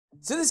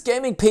So this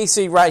gaming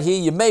PC right here,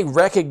 you may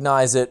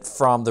recognize it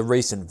from the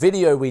recent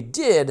video we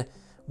did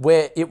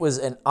where it was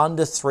an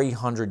under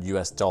 $300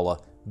 US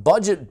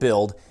budget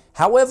build.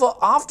 However,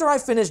 after I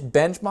finished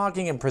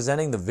benchmarking and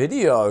presenting the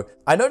video,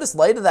 I noticed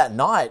later that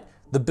night,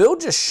 the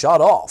build just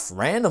shut off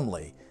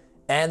randomly.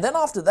 And then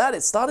after that,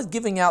 it started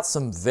giving out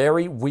some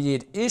very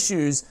weird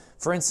issues.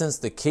 For instance,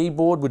 the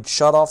keyboard would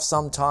shut off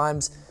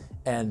sometimes,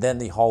 and then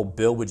the whole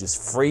build would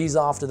just freeze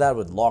after that,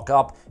 would lock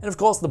up. And of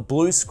course, the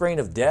blue screen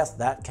of death,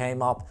 that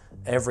came up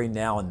every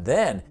now and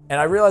then. And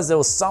I realized there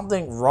was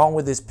something wrong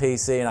with this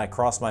PC, and I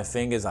crossed my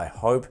fingers. I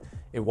hope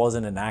it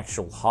wasn't an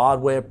actual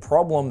hardware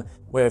problem,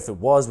 where if it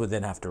was, we'd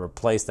then have to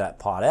replace that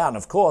part out. And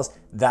of course,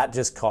 that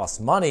just costs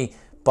money.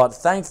 But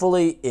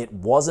thankfully, it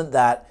wasn't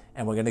that.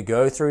 And we're gonna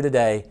go through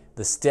today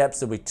the steps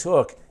that we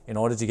took in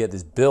order to get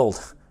this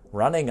build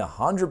running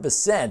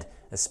 100%,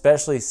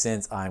 especially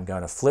since I'm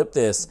going to flip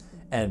this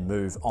and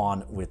move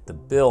on with the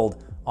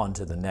build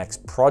onto the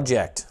next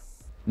project.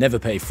 Never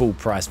pay full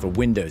price for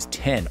Windows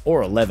 10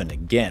 or 11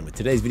 again. With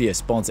today's video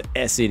sponsor,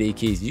 BSOD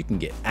keys, you can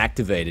get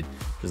activated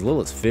for as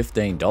little as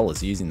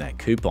 $15 using that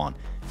coupon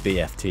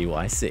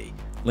BFTYC.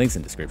 Links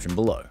in the description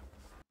below.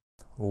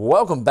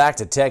 Welcome back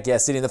to Tech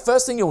Yes City. The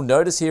first thing you'll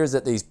notice here is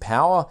that these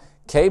power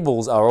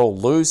cables are all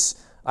loose.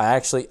 I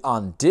actually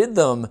undid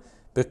them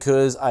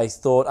because I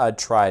thought I'd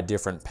try a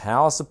different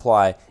power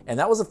supply. And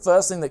that was the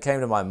first thing that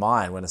came to my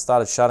mind when it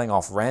started shutting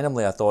off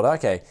randomly. I thought,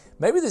 okay,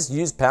 maybe this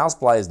used power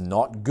supply is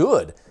not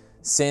good,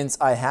 since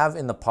I have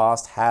in the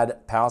past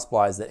had power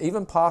supplies that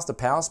even passed a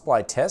power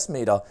supply test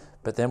meter,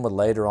 but then would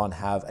later on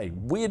have a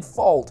weird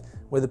fault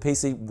where the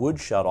PC would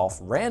shut off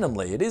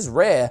randomly. It is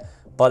rare,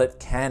 but it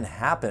can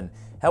happen.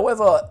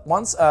 However,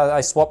 once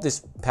I swapped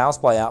this power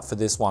supply out for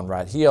this one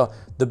right here,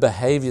 the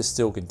behavior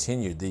still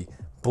continued. The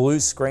blue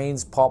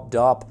screens popped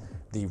up,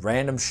 the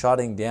random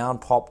shutting down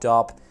popped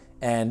up,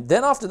 and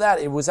then after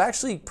that, it was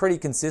actually pretty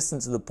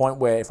consistent to the point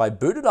where if I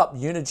booted up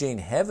Unigine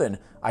Heaven,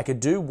 I could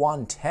do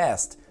one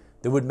test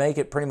that would make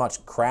it pretty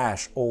much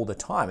crash all the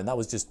time. And that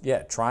was just,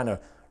 yeah, trying to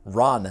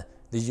run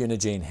the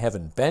Unigine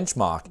Heaven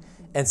benchmark.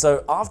 And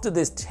so after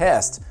this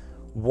test,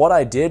 what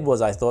I did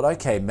was I thought,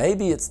 okay,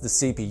 maybe it's the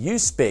CPU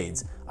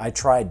speeds. I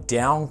tried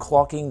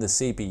downclocking the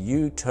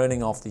CPU,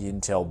 turning off the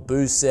Intel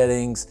boost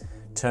settings,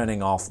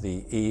 turning off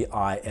the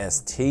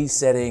EIST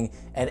setting,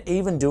 and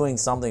even doing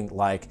something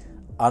like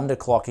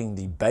underclocking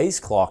the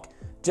base clock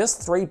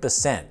just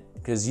 3%,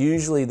 because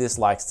usually this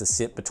likes to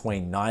sit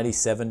between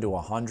 97 to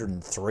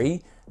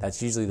 103.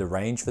 That's usually the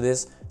range for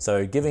this.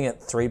 So giving it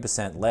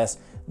 3% less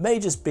may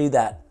just be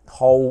that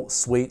whole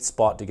sweet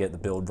spot to get the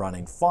build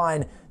running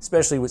fine,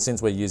 especially since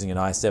we're using an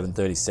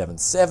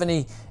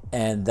i7-3770,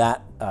 and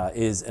that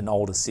is an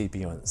older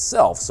CPU in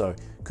itself. So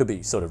could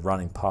be sort of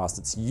running past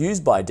its use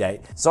by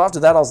date. So after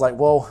that, I was like,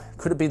 well,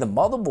 could it be the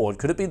motherboard?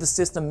 Could it be the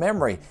system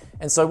memory?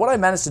 And so what I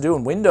managed to do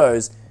in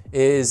Windows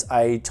is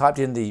I typed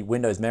in the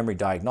Windows memory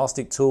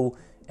diagnostic tool,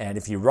 and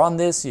if you run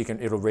this,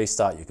 it'll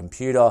restart your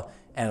computer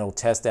and it'll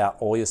test out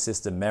all your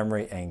system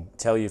memory and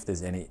tell you if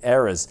there's any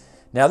errors.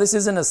 Now, this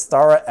isn't as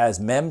thorough as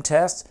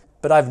memtest,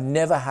 but I've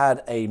never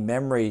had a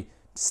memory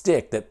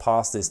stick that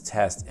passed this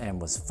test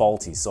and was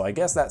faulty. So I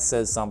guess that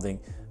says something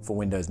for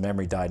Windows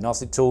memory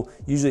diagnostic tool.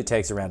 Usually it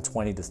takes around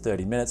 20 to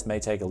 30 minutes, may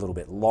take a little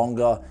bit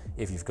longer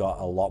if you've got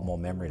a lot more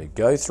memory to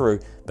go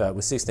through, but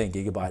with 16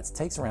 gigabytes, it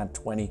takes around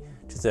 20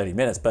 to 30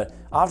 minutes. But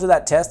after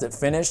that test, it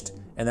finished,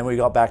 and then we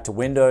got back to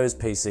Windows,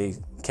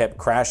 PC kept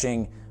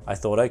crashing. I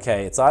thought,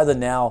 okay, it's either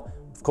now,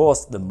 of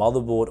course, the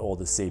motherboard or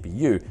the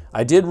CPU.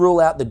 I did rule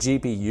out the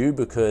GPU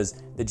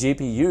because the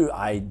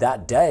GPU,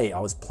 that day I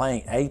was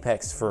playing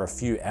Apex for a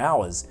few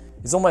hours.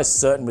 It's almost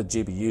certain with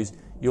GPUs,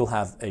 you'll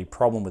have a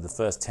problem with the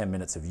first 10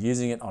 minutes of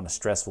using it on a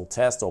stressful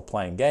test or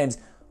playing games,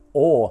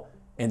 or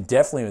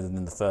definitely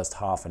within the first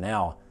half an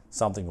hour,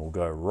 something will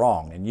go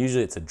wrong. And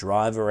usually it's a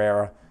driver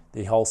error.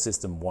 The whole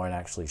system won't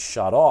actually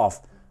shut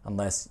off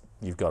unless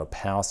you've got a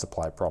power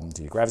supply problem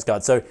to your graphics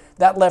card. So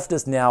that left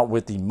us now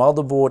with the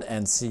motherboard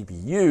and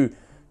CPU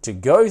to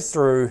go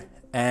through,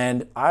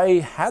 and I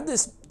had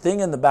this thing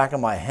in the back of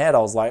my head. I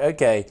was like,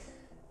 okay,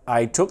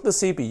 I took the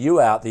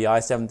CPU out, the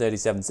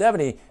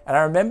i7-3770, and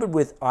I remembered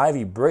with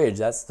Ivy Bridge,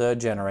 that's 3rd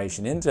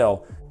generation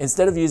Intel,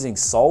 instead of using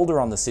solder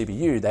on the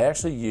CPU, they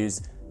actually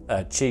used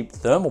cheap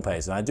thermal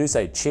paste. And I do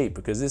say cheap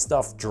because this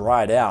stuff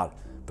dried out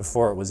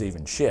before it was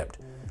even shipped.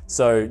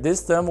 So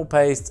this thermal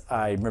paste,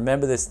 I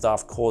remember this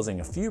stuff causing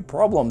a few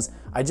problems.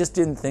 I just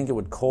didn't think it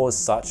would cause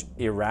such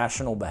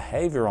irrational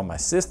behavior on my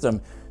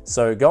system.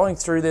 So going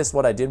through this,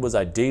 what I did was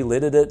I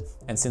delidded it,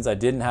 and since I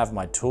didn't have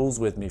my tools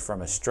with me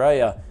from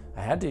Australia,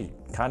 I had to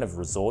kind of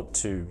resort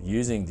to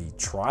using the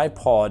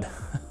tripod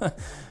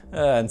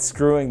and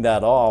screwing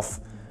that off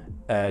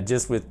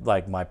just with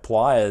like my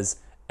pliers,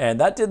 and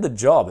that did the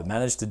job. It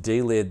managed to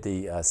delid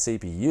the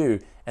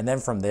CPU, and then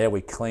from there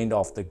we cleaned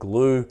off the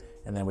glue,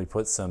 and then we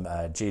put some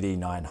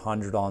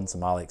GD900 on,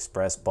 some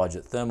AliExpress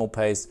budget thermal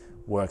paste.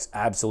 Works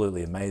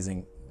absolutely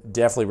amazing.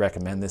 Definitely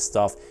recommend this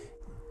stuff.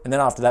 And then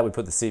after that, we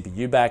put the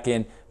CPU back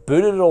in,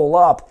 booted it all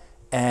up,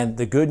 and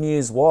the good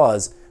news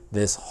was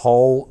this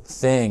whole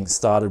thing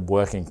started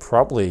working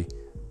properly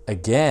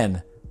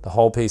again, the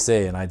whole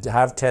PC. And I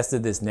have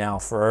tested this now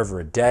for over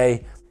a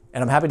day,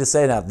 and I'm happy to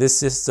say now this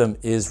system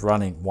is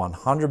running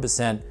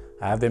 100%.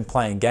 I have been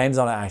playing games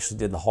on it. I actually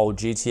did the whole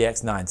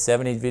GTX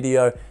 970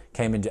 video,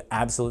 came into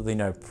absolutely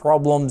no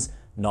problems,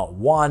 not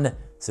one.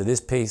 So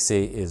this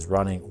PC is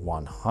running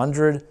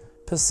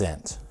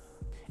 100%.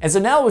 And so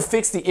now we've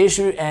fixed the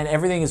issue and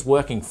everything is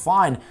working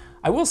fine.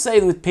 I will say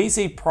that with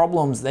PC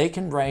problems, they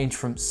can range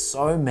from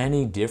so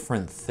many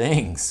different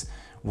things,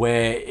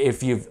 where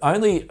if you've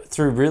only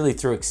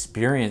through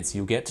experience,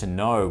 you'll get to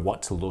know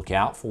what to look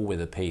out for with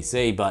a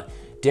PC, but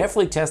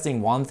definitely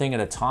testing one thing at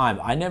a time.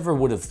 I never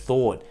would have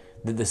thought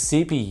that the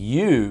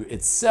CPU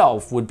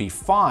itself would be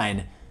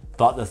fine,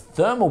 but the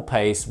thermal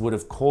paste would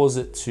have caused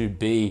it to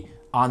be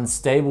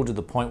unstable to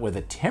the point where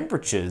the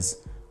temperatures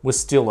were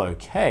still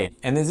okay.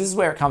 And this is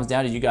where it comes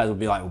down to, you guys will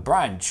be like, well,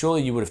 Brian,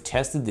 surely you would have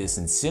tested this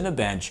in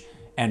Cinebench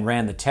and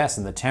ran the tests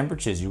and the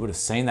temperatures, you would have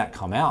seen that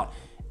come out.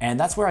 And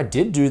that's where I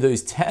did do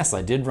those tests.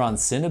 I did run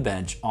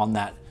Cinebench on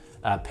that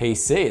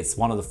PC. It's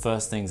one of the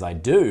first things I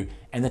do,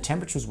 and the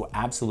temperatures were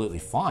absolutely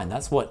fine.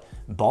 That's what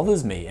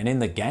bothers me. And in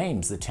the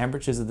games, the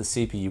temperatures of the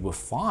CPU were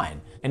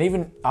fine. And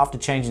even after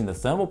changing the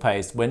thermal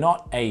paste, we're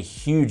not a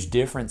huge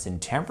difference in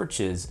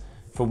temperatures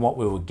from what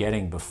we were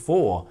getting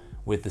before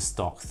with the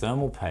stock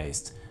thermal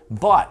paste.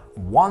 But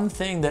one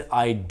thing that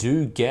I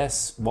do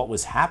guess what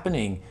was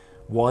happening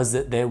was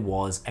that there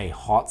was a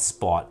hot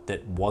spot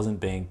that wasn't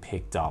being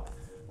picked up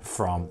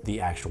from the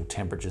actual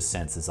temperature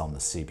sensors on the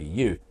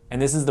CPU.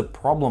 And this is the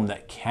problem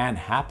that can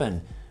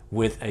happen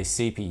with a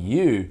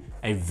CPU,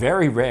 a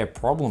very rare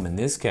problem in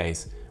this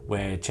case,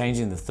 where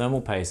changing the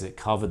thermal paste that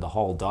covered the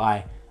whole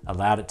die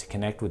allowed it to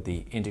connect with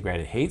the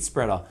integrated heat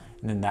spreader,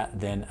 and then that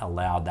then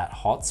allowed that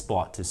hot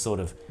spot to sort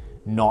of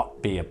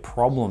not be a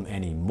problem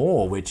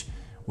anymore, which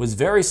was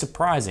very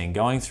surprising.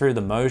 Going through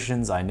the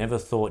motions, I never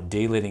thought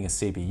delidding a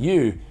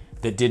CPU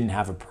that didn't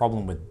have a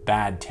problem with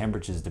bad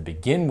temperatures to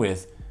begin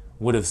with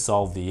would have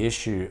solved the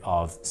issue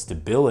of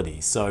stability.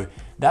 So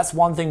that's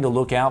one thing to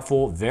look out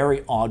for.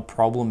 Very odd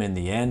problem in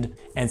the end.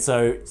 And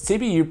so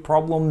CPU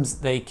problems,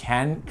 they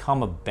can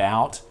come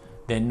about.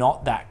 They're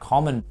not that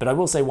common, but I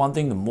will say one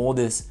thing, the more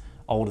this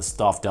older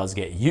stuff does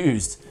get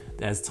used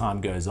as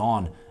time goes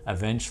on,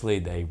 eventually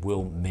they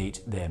will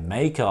meet their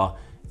maker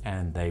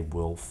and they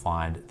will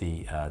find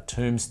the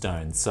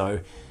tombstone.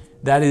 So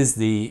that is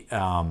the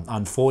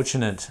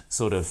unfortunate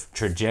sort of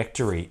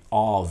trajectory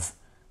of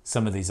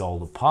some of these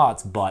older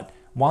parts. But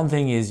one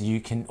thing is,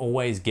 you can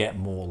always get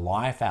more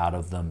life out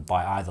of them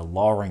by either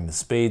lowering the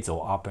speeds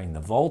or upping the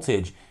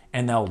voltage,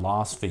 and they'll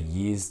last for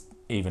years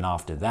even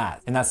after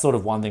that. And that's sort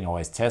of one thing I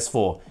always test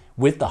for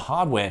with the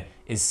hardware,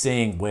 is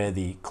seeing where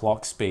the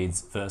clock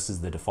speeds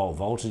versus the default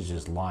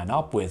voltages line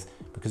up with,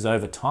 because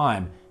over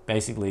time,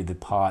 basically the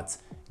parts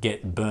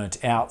get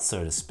burnt out,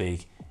 so to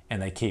speak,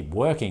 and they keep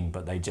working,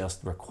 but they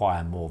just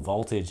require more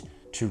voltage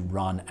to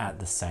run at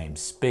the same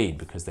speed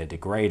because they're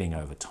degrading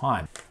over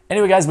time.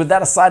 Anyway guys, with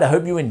that aside, I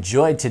hope you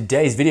enjoyed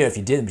today's video. If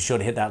you did, be sure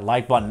to hit that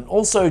like button.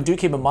 Also, do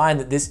keep in mind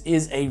that this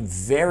is a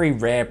very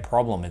rare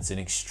problem. It's an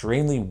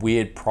extremely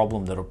weird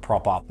problem that'll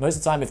prop up. Most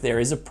of the time, if there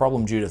is a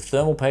problem due to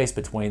thermal paste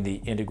between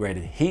the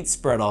integrated heat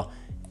spreader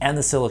and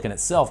the silicon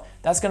itself,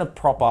 that's gonna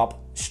prop up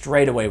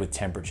straight away with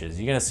temperatures.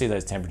 You're gonna see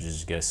those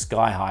temperatures go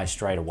sky high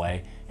straight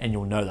away, and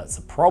you'll know that's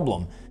a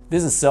problem.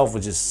 This itself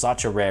was just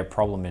such a rare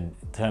problem in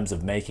terms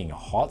of making a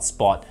hot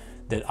spot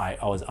that I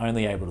was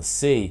only able to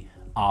see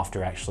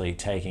after actually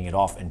taking it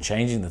off and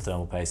changing the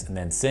thermal paste, and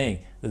then seeing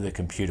that the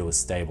computer was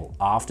stable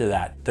after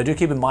that. Though do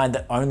keep in mind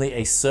that only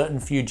a certain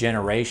few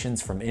generations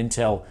from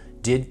Intel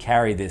did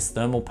carry this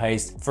thermal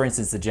paste. For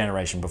instance, the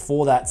generation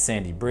before that,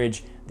 Sandy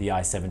Bridge, the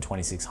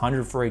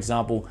i7-2600, for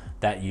example,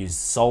 that used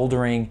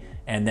soldering.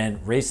 And then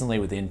recently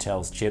with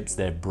Intel's chips,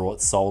 they've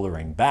brought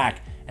soldering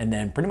back. And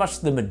then pretty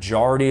much the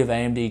majority of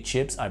AMD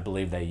chips, I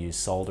believe they use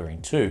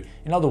soldering too.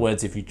 In other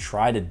words, if you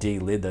try to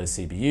delid those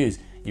CPUs,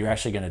 you're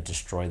actually going to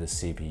destroy the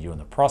CPU in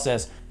the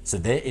process. So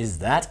there is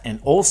that.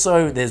 And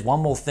also there's one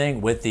more thing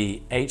with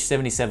the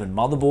H77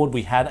 motherboard.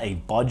 We had a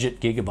budget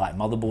Gigabyte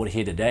motherboard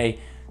here today.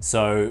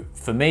 So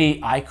for me,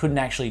 I couldn't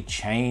actually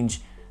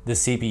change the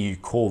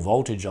CPU core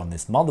voltage on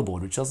this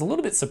motherboard, which I was a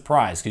little bit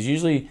surprised, because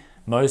usually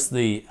most of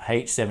the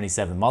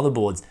H77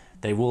 motherboards,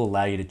 they will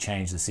allow you to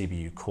change the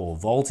CPU core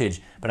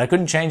voltage, but I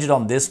couldn't change it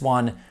on this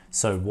one.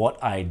 So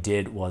what I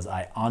did was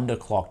I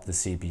underclocked the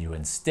CPU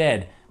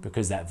instead,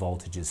 because that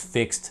voltage is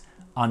fixed.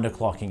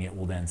 Underclocking it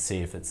will then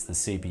see if it's the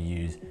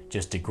CPU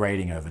just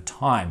degrading over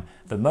time.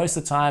 But most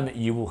of the time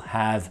you will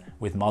have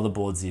with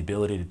motherboards the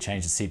ability to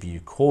change the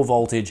CPU core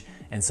voltage.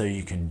 And so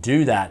you can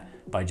do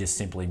that by just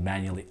simply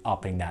manually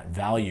upping that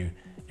value.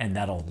 And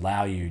that'll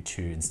allow you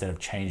to, instead of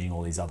changing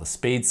all these other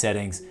speed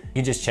settings, you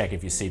can just check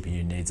if your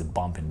CPU needs a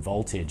bump in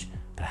voltage,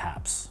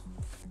 perhaps.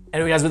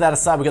 Anyway guys, with that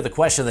aside, we got the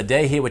question of the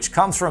day here, which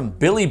comes from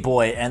Billy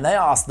Boy, and they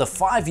asked, the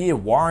 5-year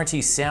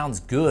warranty sounds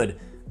good,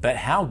 but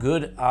how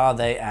good are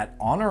they at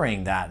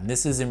honoring that? And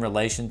this is in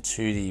relation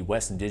to the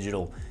Western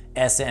Digital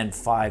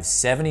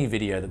SN570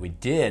 video that we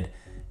did.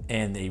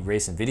 in the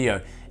recent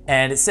video.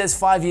 And it says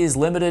 5 years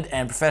limited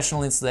and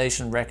professional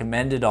installation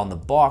recommended on the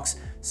box,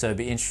 so it'd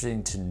be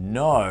interesting to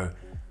know.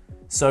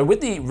 So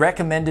with the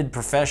recommended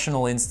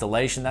professional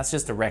installation, that's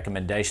just a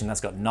recommendation.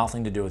 That's got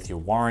nothing to do with your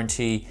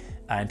warranty.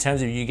 In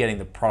terms of you getting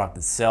the product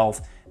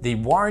itself, the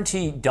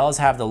warranty does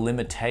have the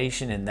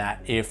limitation in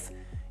that if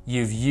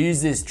you've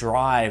used this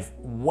drive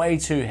way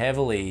too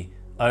heavily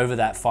over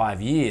that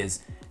 5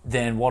 years,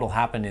 then what'll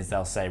happen is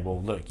they'll say,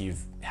 well, look,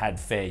 you've had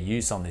fair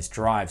use on this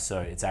drive, so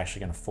it's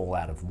actually gonna fall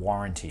out of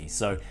warranty.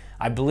 So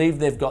I believe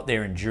they've got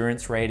their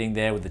endurance rating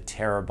there with the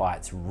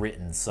terabytes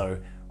written. So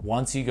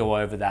once you go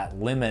over that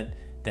limit,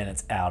 then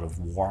it's out of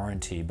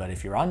warranty. But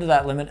if you're under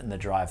that limit and the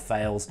drive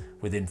fails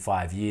within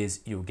 5 years,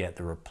 you'll get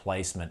the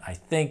replacement. I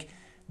think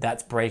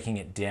that's breaking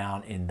it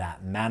down in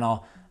that manner.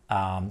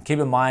 Keep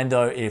in mind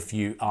though, if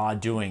you are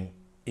doing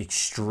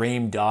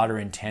extreme data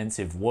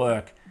intensive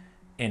work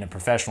in a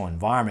professional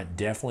environment,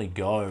 definitely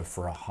go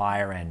for a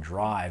higher end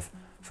drive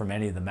from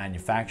any of the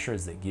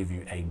manufacturers that give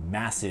you a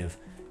massive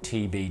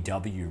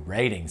TBW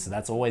rating. So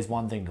that's always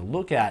one thing to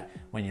look at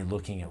when you're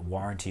looking at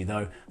warranty.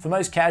 Though for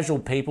most casual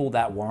people,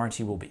 that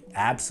warranty will be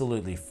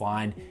absolutely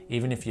fine,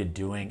 even if you're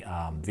doing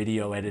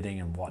video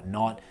editing and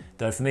whatnot.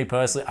 Though for me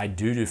personally, I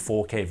do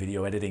 4K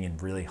video editing in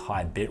really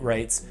high bit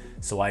rates,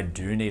 so I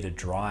do need a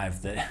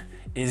drive that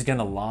is going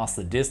to last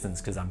the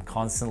distance, because I'm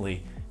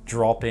constantly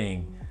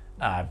dropping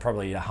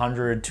probably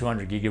 100,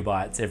 200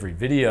 gigabytes every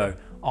video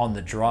on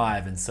the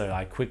drive, and so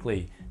I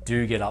quickly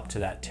do get up to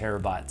that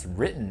terabytes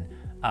written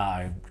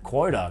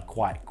quota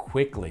quite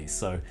quickly.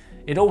 So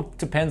it all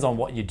depends on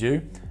what you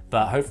do,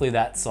 but hopefully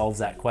that solves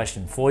that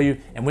question for you.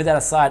 And with that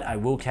aside, I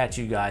will catch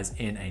you guys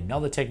in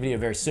another tech video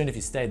very soon. If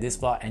you stayed this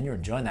far and you're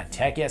enjoying that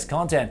Tech Yes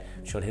content,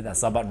 be sure to hit that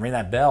sub button, ring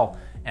that bell,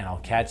 and I'll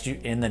catch you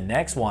in the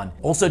next one.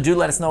 Also, do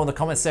let us know in the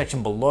comment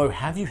section below,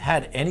 have you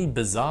had any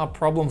bizarre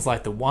problems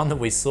like the one that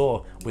we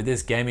saw with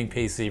this gaming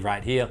PC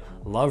right here?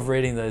 Love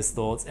reading those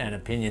thoughts and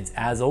opinions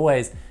as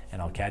always,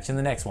 and I'll catch you in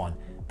the next one.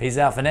 Peace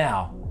out for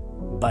now.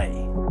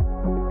 Bye.